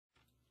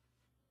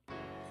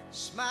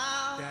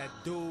Smile. That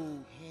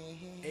dude,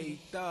 A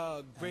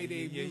Thug, great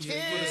A music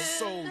for the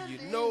soul, you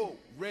know,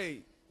 Ray.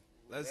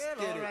 Let's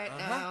get it.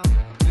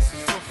 This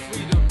is for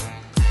freedom.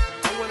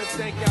 I want to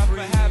thank y'all for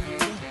having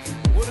me.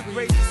 What a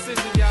great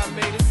decision y'all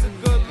made. It's a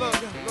good look.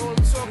 You know what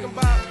I'm talking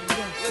about?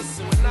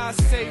 Listen, when I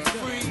say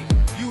free,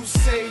 you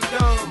say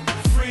dumb.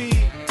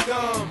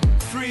 Freedom,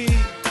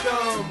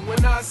 freedom.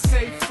 When I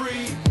say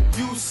free,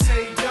 you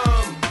say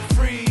dumb.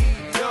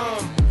 Freedom,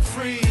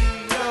 freedom.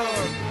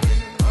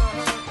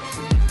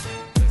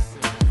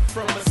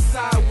 From a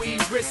side we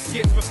risk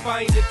it for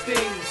finding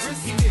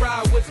things. He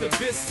ride with the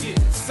biscuit,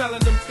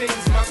 selling them things.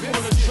 My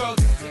corner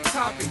drugs is the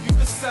topic. You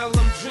can sell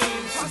them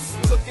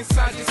dreams. Look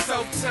inside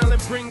yourself, tell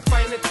and bring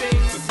finer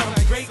things.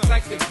 I'm great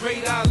like the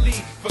great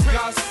Ali. For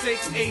God's sake,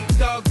 A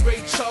Thug,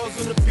 Ray Charles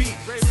on the beat.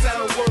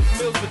 Sound worth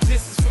millions, but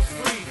this is for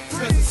free.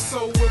 Cause it's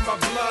so in my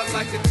blood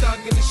like a thug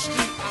in the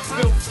street.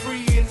 Feel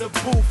free in the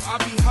booth, I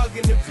be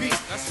hugging the beat.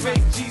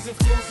 Fake G's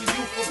influencing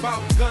youth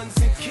about guns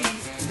and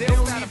keys. They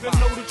don't even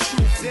know the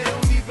truth, they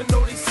don't even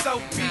know they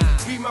self-beat.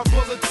 Read my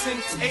bulletin,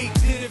 A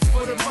did it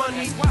for the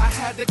money. I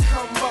had to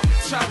come up,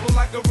 travel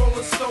like a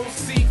Rolling Stone.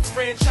 See,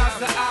 franchise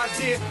the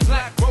idea,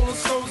 Black Rolling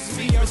Stones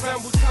me.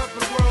 Resemble top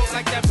of the world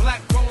like that Black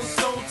Rolling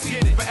Stone.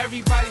 Get it for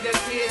everybody that's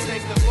here,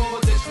 thank the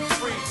Lord that you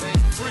free.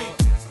 Free.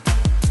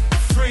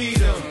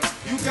 Freedom,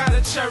 you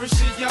gotta cherish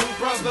your young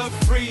brother.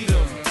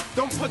 Freedom,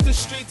 don't put the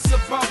streets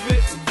above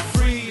it.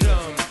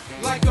 Freedom,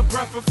 like a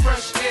breath of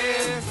fresh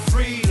air.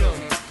 Freedom,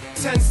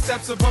 10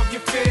 steps above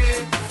your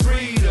fear.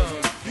 Freedom,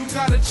 you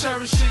gotta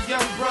cherish your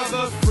young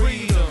brother.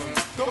 Freedom,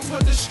 don't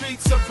put the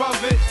streets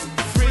above it.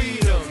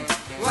 Freedom,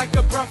 like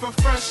a breath of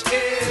fresh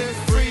air.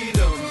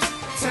 Freedom,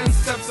 10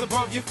 steps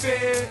above your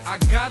fear. I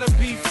gotta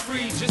be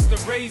free just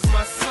to raise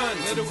my son.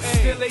 Little A.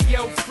 Still they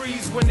yell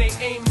freeze when they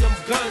aim them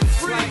guns.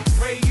 Free. Like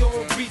Ray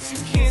on beats, you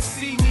can't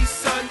see me,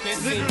 son.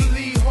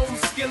 Literally home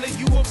skillet,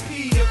 you a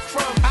pea, a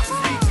crumb.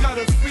 Free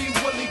gutter, free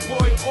Willie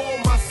boy, all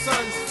my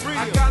sons. Free.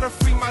 I gotta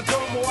free my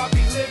domo, I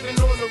be living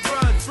on the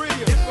run. Free.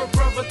 If a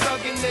brother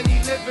thuggin', then he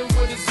living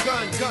with his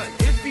gun.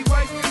 If he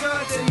wifing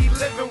her, then he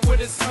living with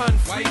his hun.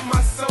 Free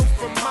myself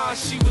from her,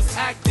 she was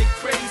acting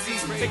crazy.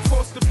 They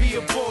cost to be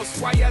a boss,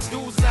 why y'all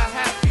dudes not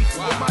happy?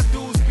 When my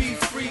dudes be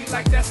free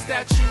like that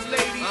statue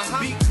lady.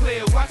 Be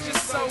clear, watch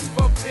yourself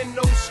up in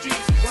those streets.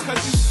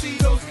 Cause you see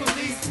those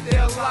police,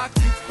 they'll lock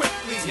you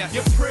quickly.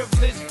 Your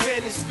privilege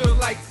vanish, feel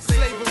like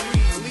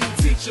slavery.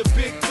 Teach a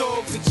big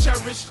dog to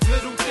cherish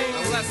little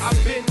things.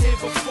 I've been here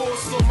before,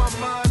 so my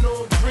mind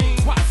on green.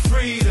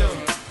 Freedom,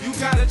 you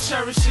gotta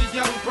cherish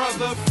your young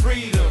brother.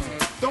 Freedom,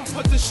 don't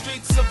put the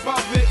streets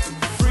above it.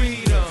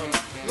 Freedom,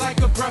 like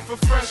a breath of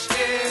fresh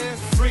air.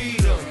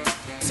 Freedom,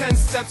 10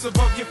 steps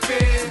above your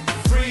fear.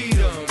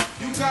 Freedom,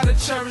 you gotta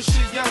cherish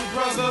your young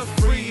brother.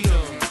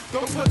 Freedom,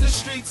 don't put the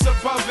streets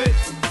above it.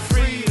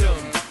 Freedom,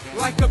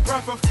 like a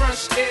breath of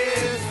fresh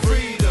air.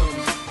 Freedom,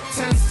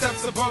 10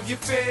 steps above your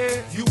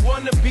fear. You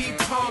wanna be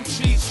palm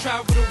trees,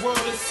 travel the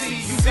world and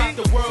see. You got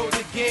the world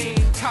to gain,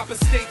 copper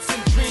states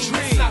and dreams.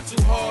 It's not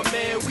too hard,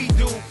 man, we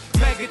do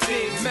mega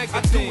things.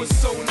 I do it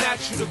so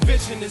natural, the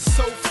vision is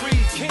so free.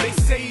 They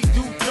say he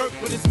do dirt,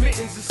 but his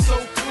mittens is so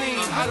clean.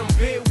 I done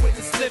bear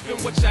witness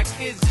living what y'all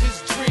kids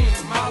just dream.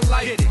 My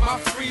life, my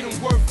freedom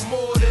worth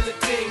more than a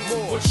thing.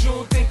 What you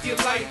don't think your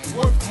life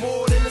worth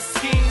more than a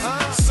scheme.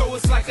 So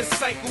it's like a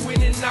cycle,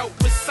 in and out,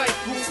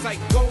 recycle. Like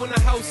go in a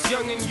house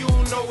young and you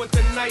don't know what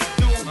the night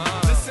do.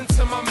 Listen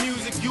to my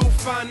music, you'll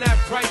find that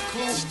bright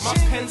clue. My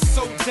pen's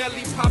so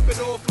deadly, pop it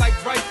off like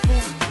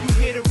rifles. You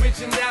hear the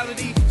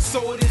originality,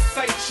 so it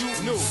incites you.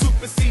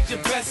 Supersede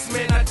your best,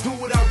 man, I do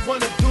what I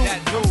wanna do.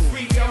 I'm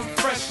free, I'm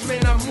fresh,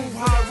 man, I move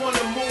how I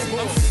wanna move.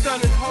 I'm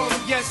stunning hard,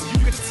 yes, you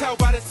can tell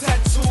by the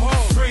tattoo.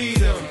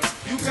 Freedom,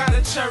 you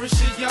gotta cherish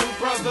your young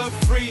brother.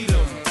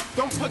 Freedom,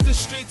 don't put the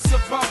streets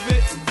above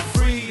it.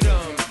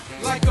 Freedom,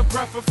 like a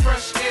breath of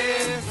fresh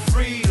air.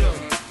 Freedom,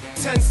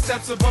 10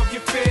 steps above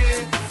your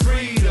fear.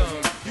 Freedom,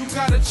 you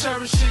gotta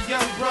cherish your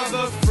young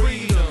brother.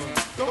 Freedom,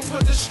 don't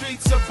put the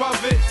streets above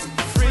it.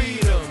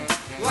 Freedom,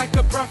 like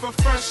a breath of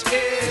fresh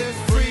air.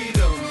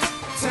 Freedom,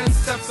 10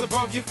 steps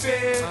above your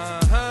fear.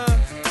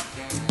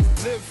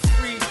 Live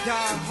free,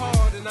 die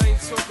hard, and I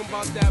ain't talking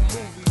about that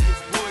movie. Your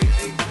boy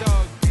A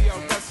Thug,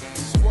 BRS is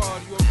the squad,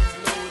 you already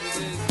know what it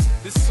is.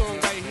 This song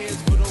right here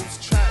is for those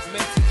trapped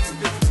mentally,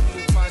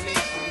 physically, and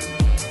financially.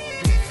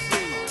 Be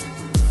free,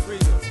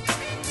 freedom,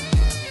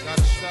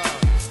 gotta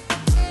strive.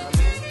 I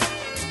mean,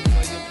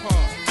 play your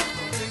part.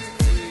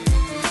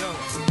 Freedom,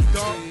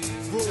 Dark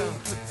Room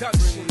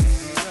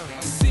Productions.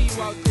 I see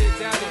you out there,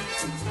 daddy.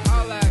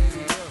 I'll